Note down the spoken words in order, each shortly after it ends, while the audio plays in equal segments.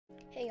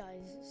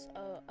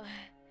So,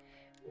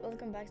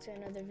 welcome back to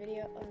another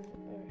video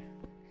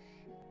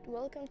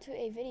welcome to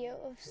a video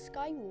of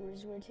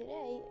Skywars, where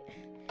today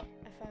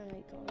I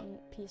finally got on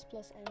PS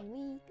Plus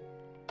and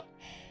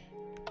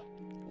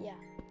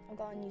I've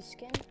got a new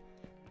skin.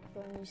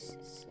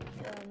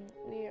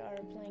 We are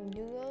playing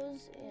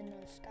duos in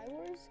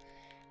Skywars,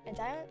 and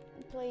I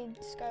haven't played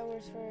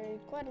Skywars for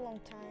quite a long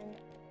time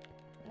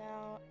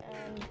now,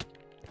 and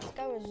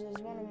Skywars is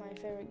one of my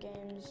favorite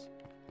games.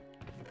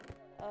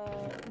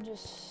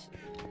 Just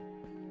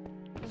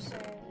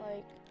saying,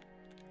 like,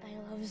 I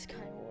love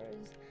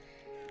Skywars.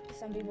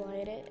 Some people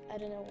hate it, I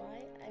don't know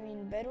why. I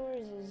mean, Bed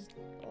Wars is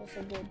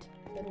also good.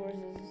 Bed Wars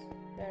is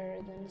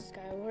better than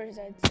Skywars,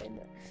 I'd say,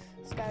 but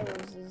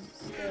Skywars is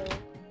still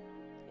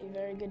a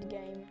very good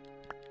game.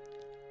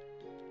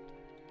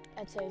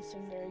 I'd say it's a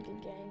very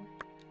good game.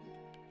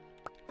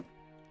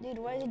 Dude,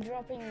 why is it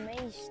dropping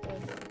maze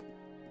stuff?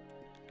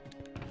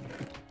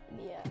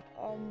 Yeah,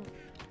 the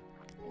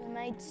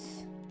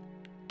mates...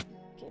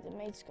 Okay, the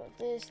mate's got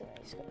this, the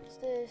mate's got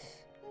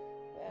this.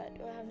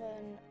 Do I have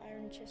an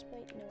iron chest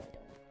plate? No,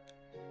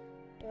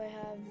 I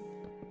don't.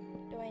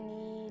 Do I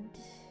need...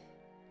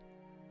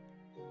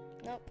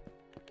 Nope,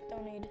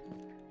 don't need.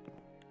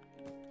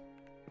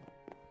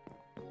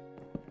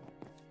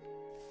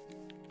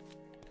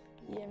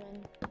 Yeah,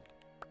 man.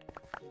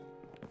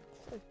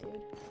 Fuck,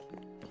 dude.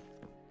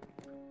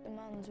 The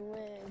man's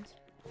weird.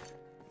 Oh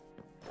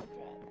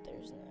crap,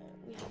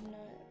 we have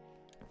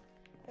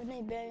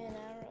no bow and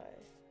arrow.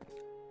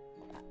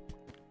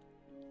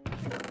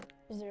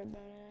 Is there a bow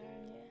and arrow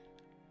in here?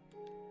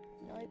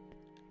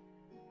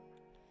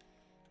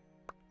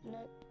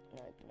 Nope.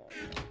 Nope.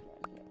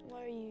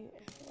 Why are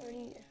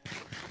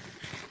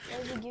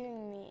you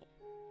giving me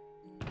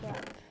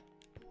crap?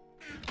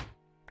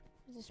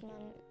 Is this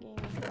man giving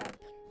me crap?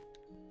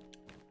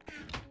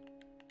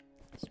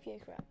 Spear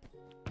crap.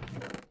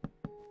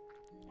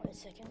 Wait a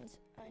second,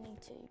 I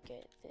need to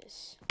get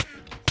this.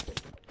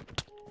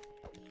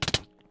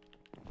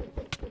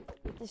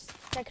 This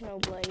techno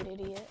blade,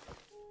 idiot.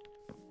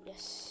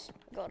 Yes,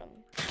 got him.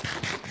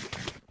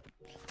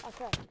 Oh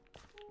crap.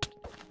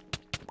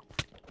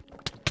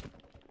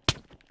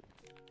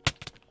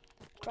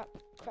 Crap.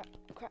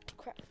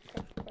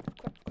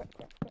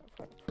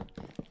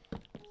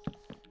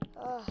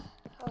 Oh,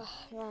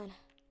 man.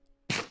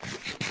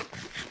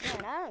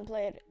 Man, I haven't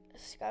played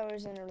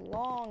Skywars in a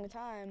long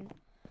time.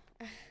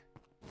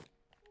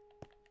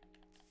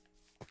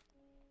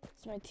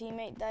 Has my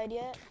teammate died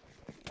yet?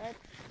 Nope.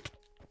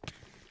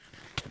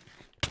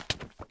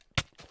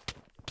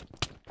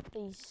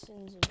 These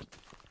sins of...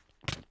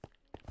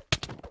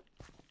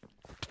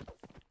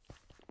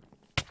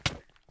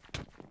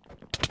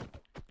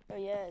 Oh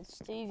yeah, it's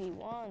Stevie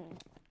 1.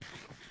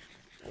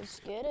 Let's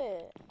get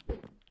it.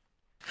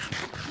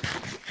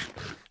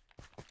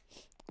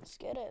 Let's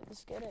get it.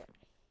 Let's get it.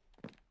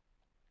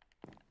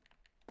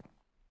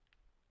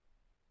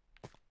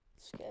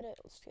 Let's get it.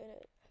 Let's get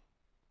it.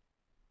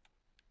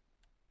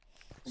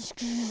 Is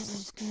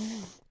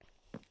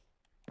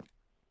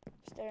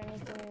there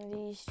anything in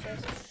these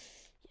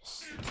chests?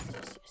 Yes. This is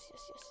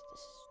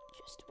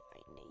just what I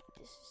need.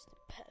 This is the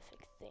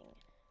perfect thing.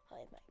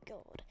 Oh my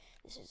god,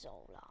 this is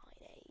all I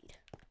need.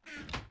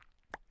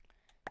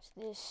 It's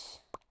this.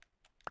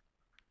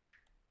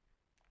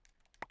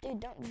 Dude,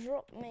 don't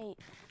drop me.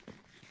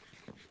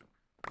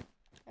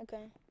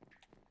 Okay.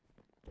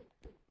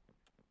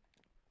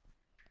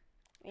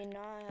 I mean,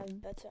 now I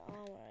have better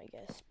armor, I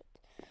guess, but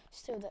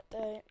still, that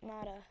don't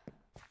matter.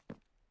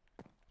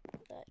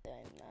 That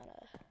don't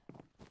matter.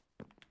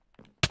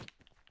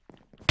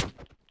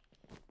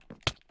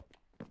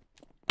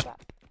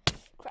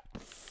 Crap.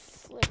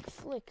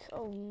 Flick.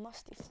 Oh,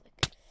 musty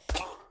flick.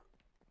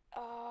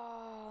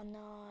 Oh,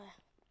 no.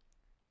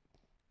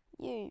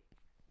 You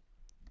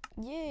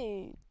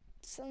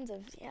sons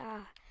of...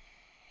 Yeah.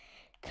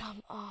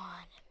 Come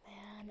on,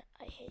 man.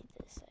 I hate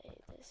this.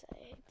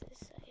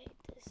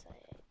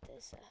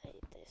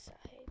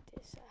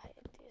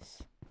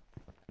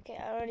 Okay,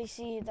 I already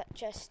see that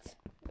chest.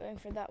 Going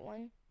for that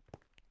one.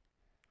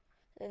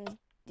 Then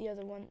the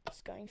other one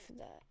is going for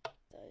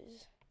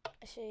those.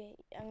 Actually,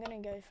 I'm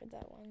gonna go for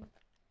that one.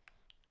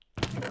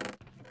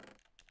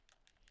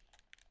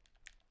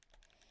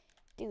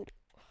 Dude.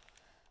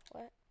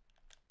 What?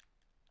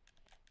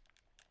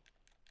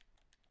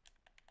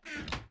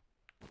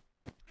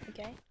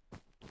 Okay.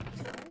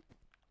 That's fine.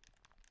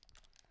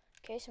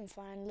 Okay, some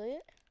fine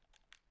loot.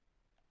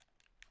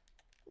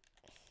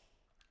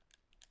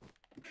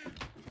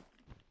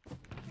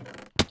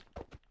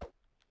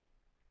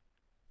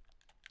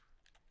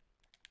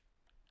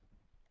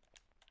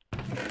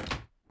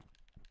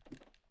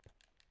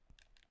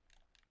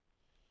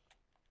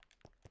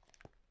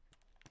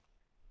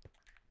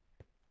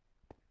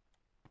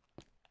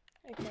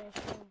 Okay,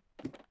 sure.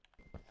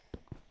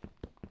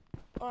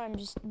 Or I'm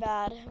just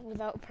bad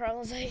without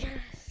pearls, I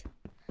guess.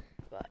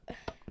 But,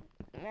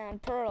 man,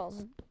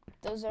 pearls,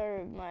 those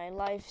are my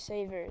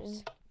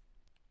lifesavers,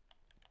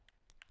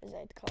 as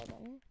I'd call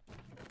them.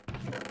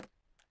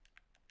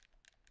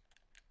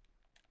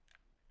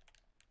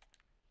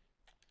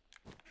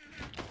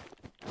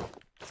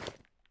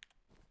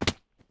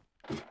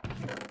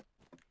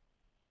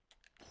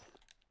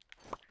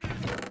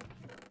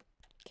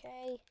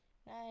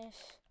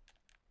 Nice.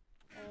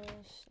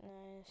 Nice,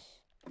 nice.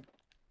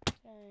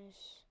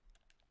 Nice.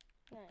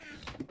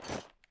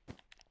 Nice.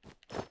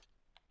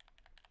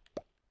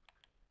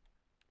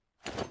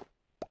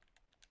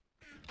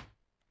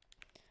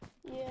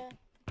 Yeah.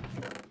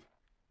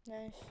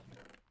 Nice.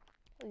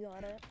 We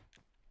got it.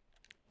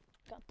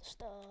 Got the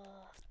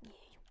stuff. Yeah,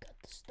 you got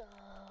the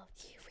stuff.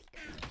 Yeah, we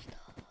got the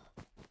stuff.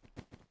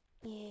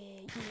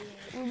 Yeah,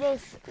 yeah. We're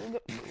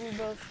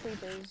both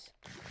creepers.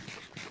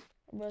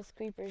 We're both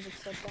creepers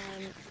except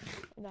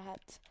I'm the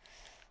hat.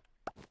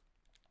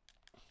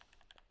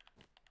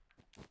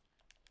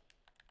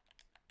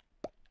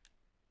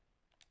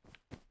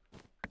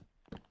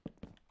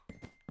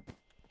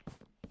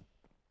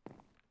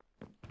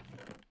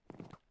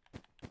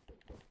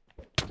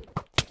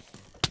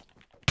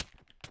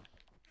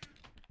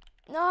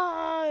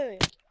 No!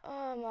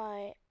 Oh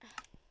my.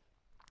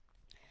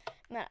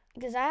 Man,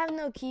 because I have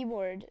no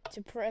keyboard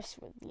to press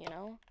with, you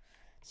know?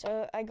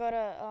 So I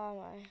gotta, oh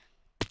my.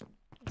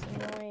 It's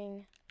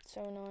annoying. It's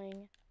so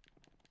annoying.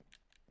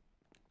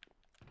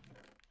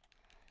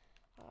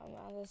 Oh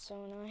man, that's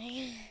so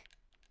annoying.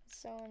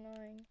 So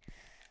annoying.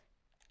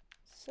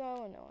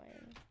 So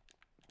annoying.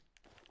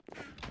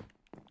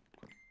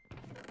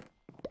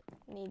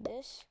 Need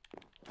this.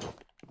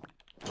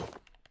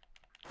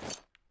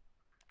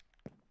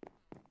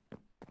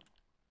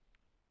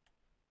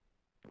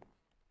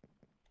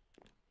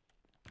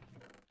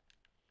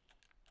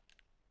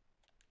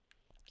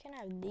 Can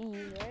have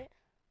these, right?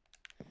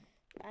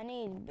 I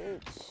need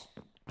boots.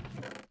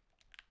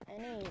 I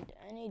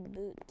need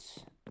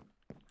boots.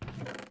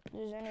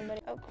 Does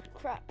anybody? Oh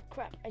crap!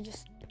 I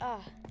just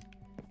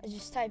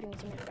typing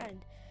to my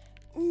friend.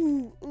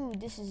 Ooh!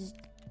 This is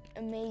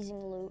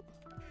amazing loot.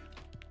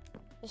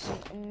 This is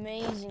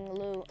amazing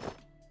loot.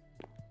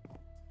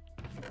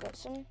 Got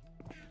some?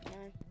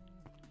 No.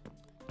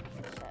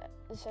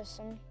 This has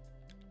some.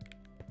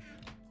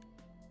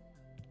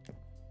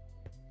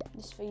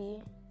 This for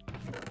you.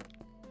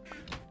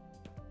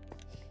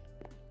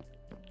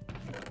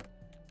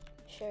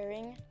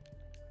 Sharing.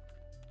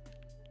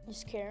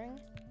 Just caring.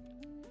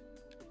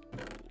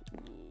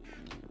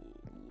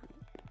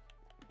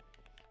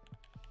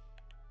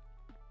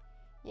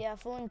 Yeah,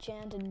 full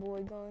enchanted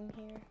boy going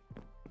here.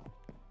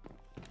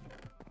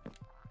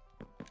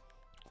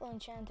 Full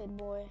enchanted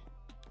boy.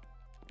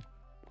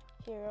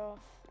 Here off.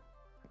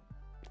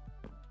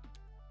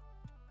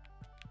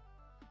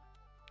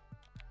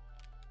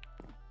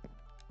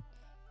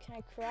 Can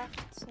I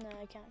craft? No,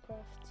 I can't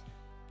craft.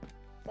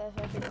 Thought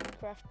if I could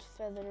craft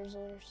feathers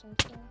or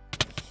something.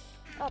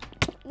 Up!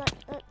 No!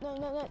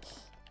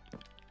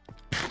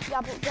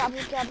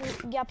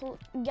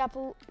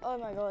 Gapple! Oh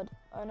my god!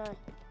 Oh no!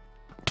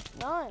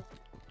 No!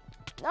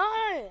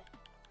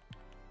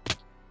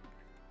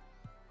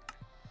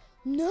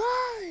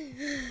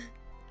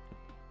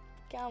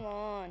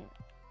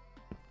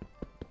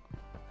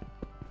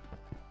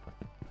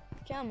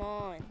 Come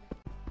on!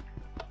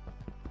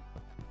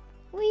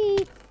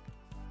 Whee!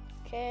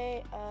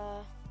 Okay,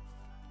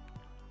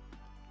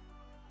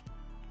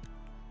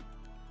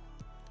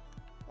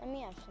 let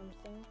me have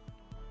something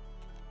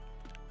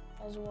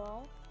as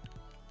well.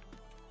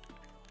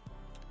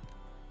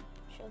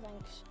 Sure,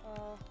 thanks.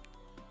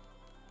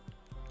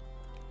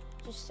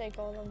 Just take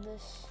all of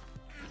this.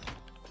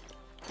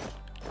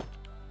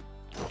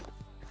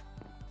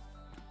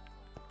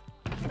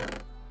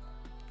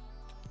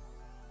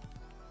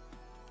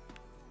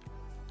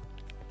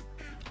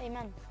 Hey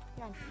man,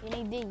 you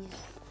need these.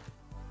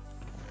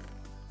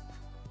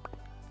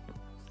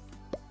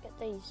 Get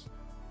these.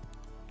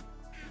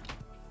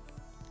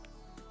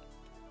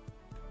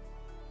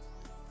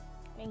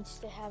 Needs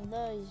to have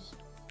those.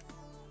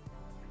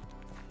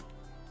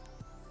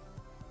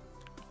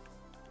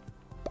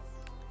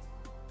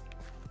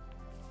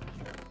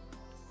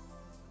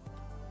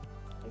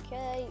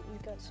 Okay,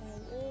 we've got some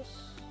of this.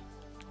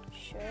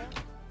 Sure.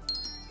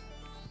 It's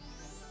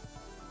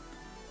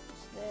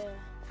there.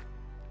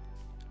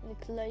 The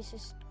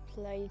closest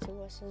play to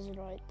us is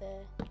right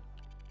there.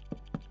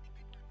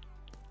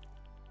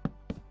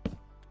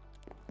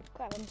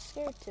 Crap, I'm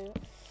scared to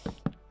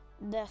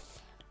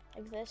death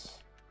like this.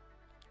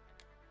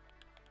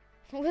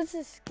 What's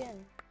his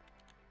skin?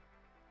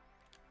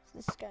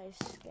 It's this guy's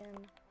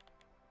skin.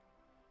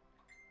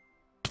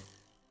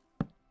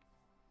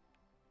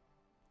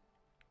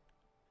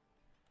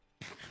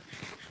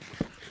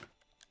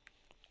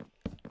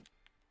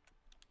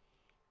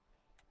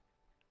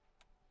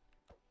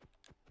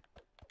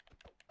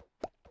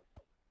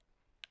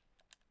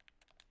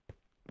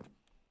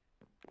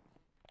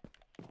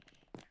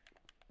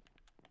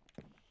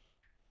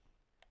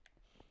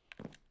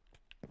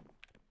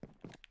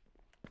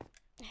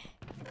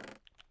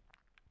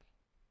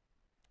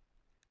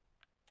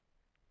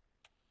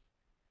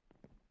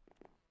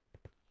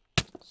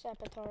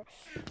 Saboteur.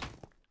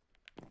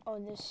 Oh,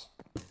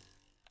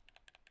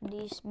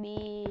 this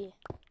be.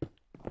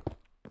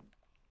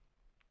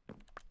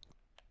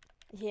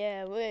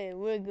 Yeah,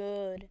 we're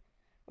good.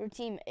 We're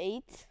team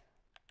 8.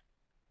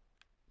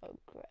 Oh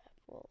crap.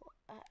 Well,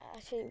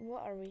 actually,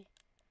 what are we?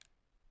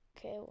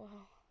 Okay,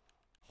 wow.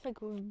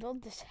 Like, we've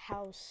built this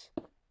house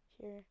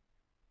here.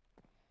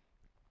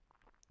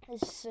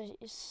 It's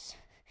this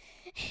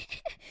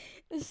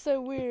is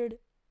so weird.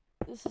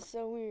 This is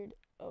so weird.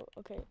 Oh,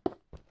 okay.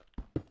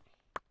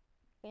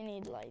 We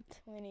need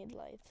light. We need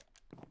light.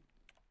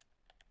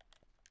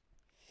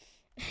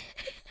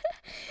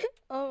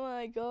 Oh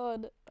my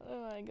god.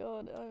 Oh my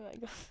god. Oh my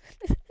god.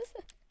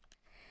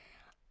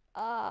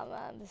 Ah,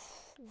 man, this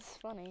is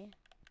funny.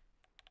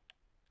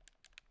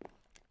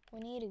 We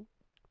need a...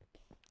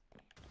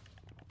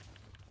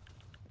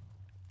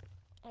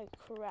 Oh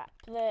crap.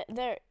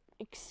 They're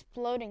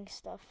exploding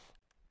stuff.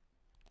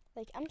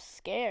 Like, I'm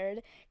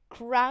scared.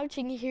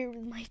 Crouching here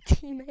with my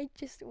teammate,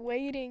 just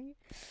waiting.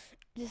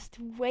 Just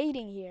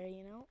waiting here,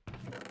 you know?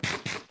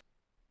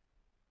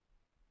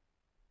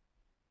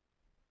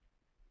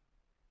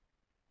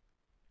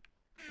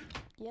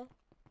 Yeah.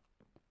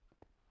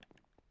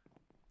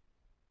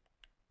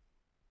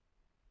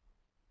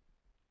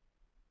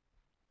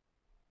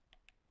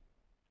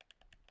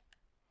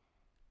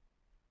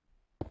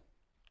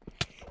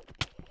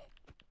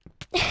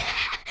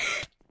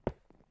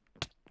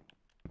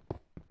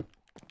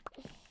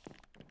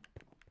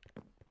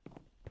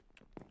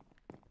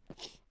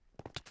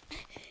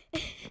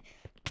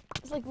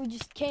 It's like we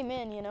just came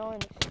in, you know,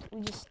 and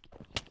we just...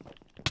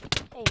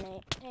 Hey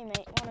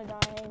mate, wanna die,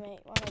 hey mate,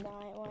 wanna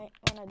die,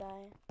 wanna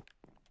die.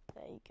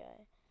 There you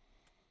go.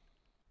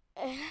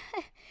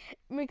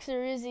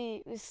 Mixer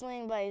Izzy was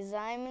slain by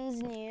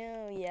Simon's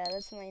New. Yeah,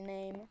 that's my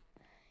name.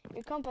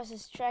 Your compass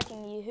is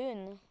tracking you,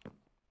 Hun.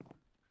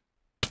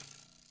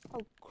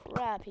 Oh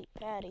crap,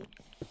 Patty.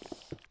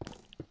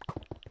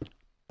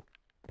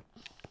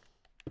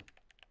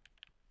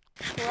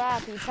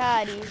 Crappy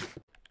Patty.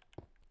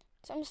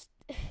 So I'm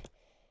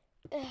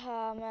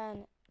oh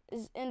man,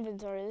 this is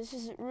inventory. This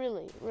is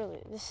really,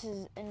 this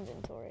is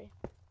inventory.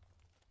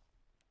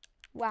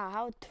 Wow,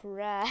 how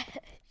trash.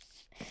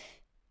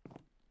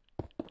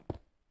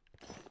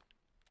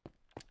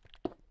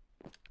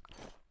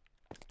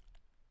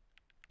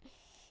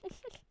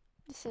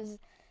 This is,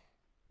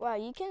 wow,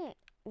 you can,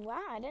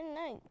 wow, I didn't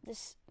know.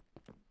 This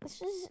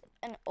is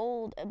an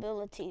old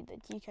ability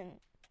that you can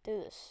do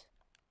this.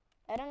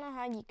 I don't know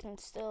how you can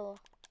still.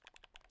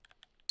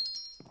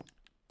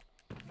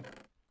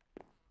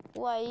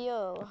 Why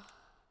yo?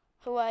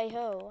 Why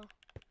ho?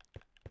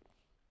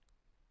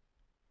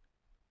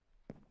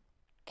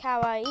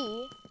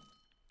 Kawaii.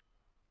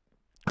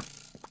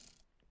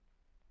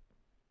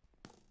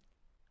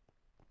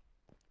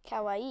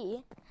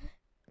 Kawaii.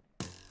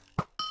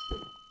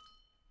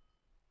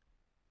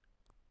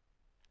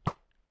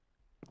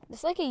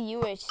 It's like a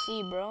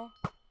UHC, bro.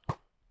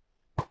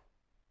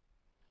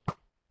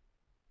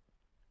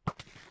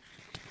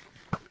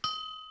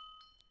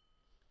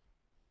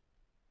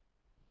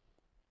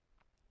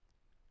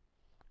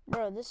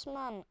 Bro, this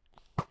man.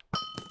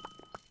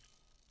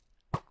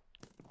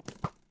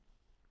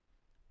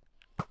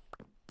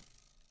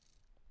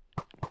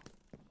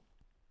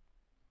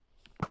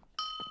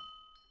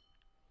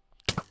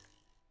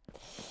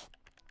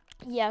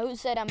 Yeah, who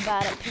said I'm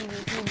bad at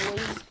PvP,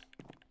 boys?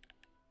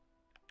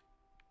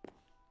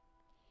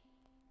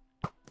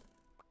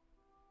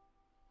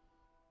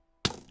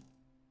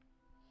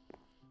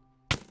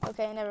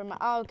 Okay, never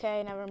mind.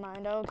 Okay, never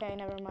mind. Okay,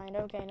 never mind.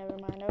 Okay, never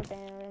mind. Okay,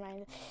 never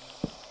mind.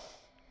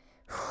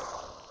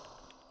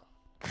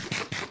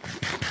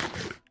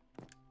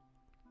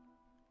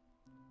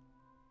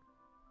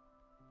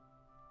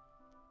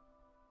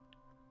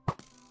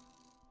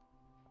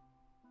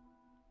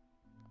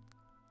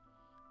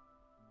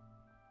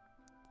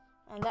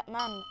 And that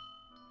man.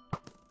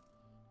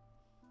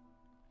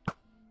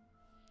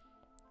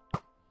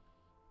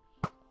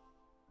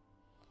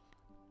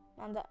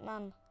 And that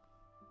man.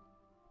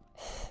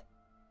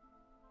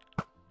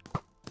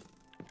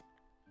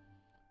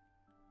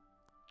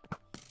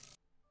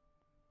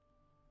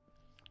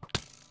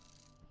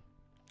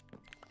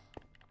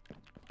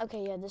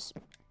 Okay, yeah, this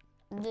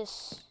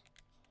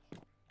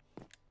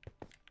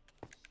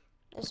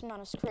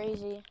man is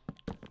crazy.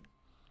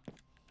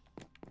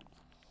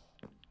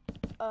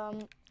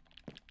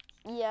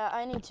 Yeah,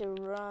 I need to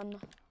run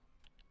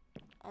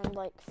and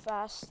like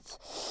fast.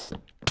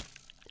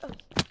 Oh,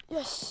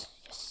 yes.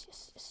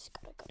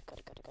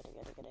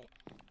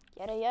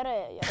 Got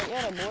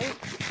it, boy.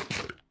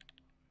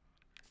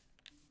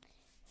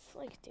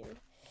 Flick, dude.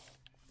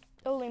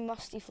 Holy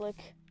musty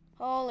flick.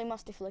 Holy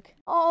musty flick.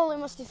 Holy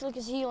musty flick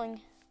is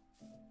healing.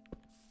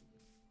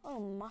 Oh,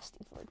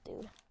 musty flick,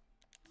 dude.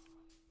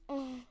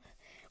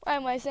 Why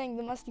am I saying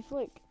the musty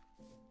flick?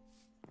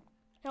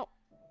 No.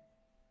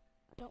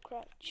 Don't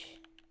crouch.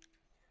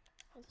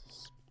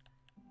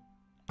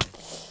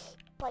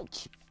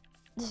 Bite.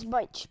 This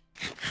bite.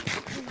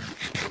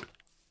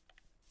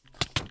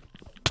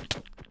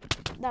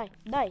 Die.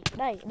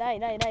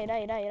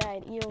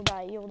 You'll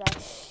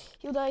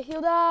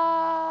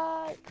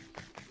die.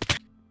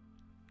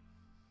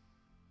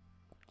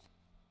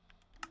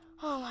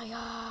 Oh my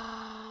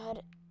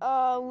god.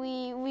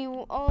 We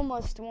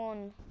almost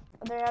won.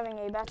 They're having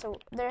a battle.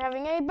 They're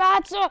having a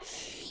battle!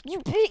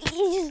 You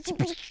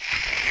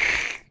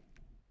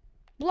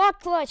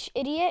block clutch,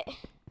 idiot!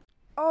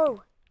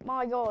 Oh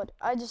my god,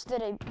 I just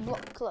did a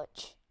block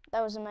clutch.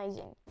 That was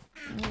amazing.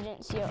 You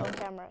didn't see it on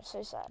camera,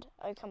 so sad.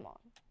 Oh, come on.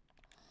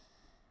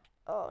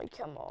 Oh,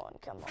 come on.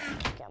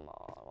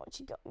 What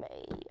you got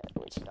me?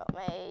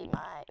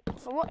 Mate?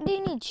 For what do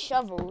you need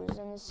shovels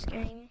in this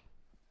game?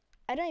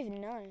 I don't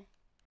even know.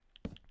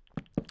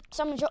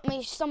 Someone shot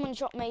me.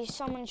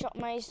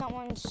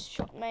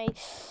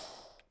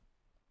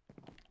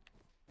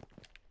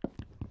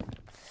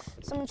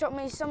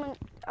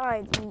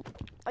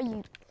 Are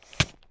you?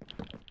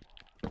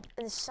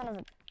 This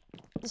son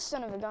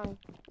of a gun.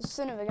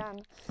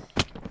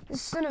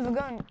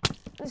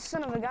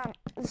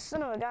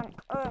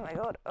 Oh my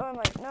god. No.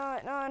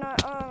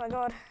 Oh my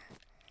god.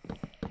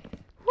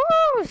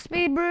 Woo!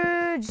 Speed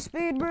bridge.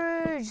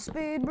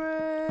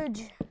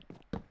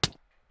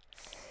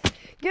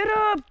 Get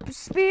up,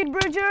 speed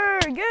bridger.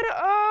 Get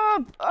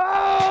up.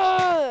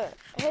 I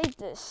hate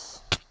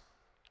this.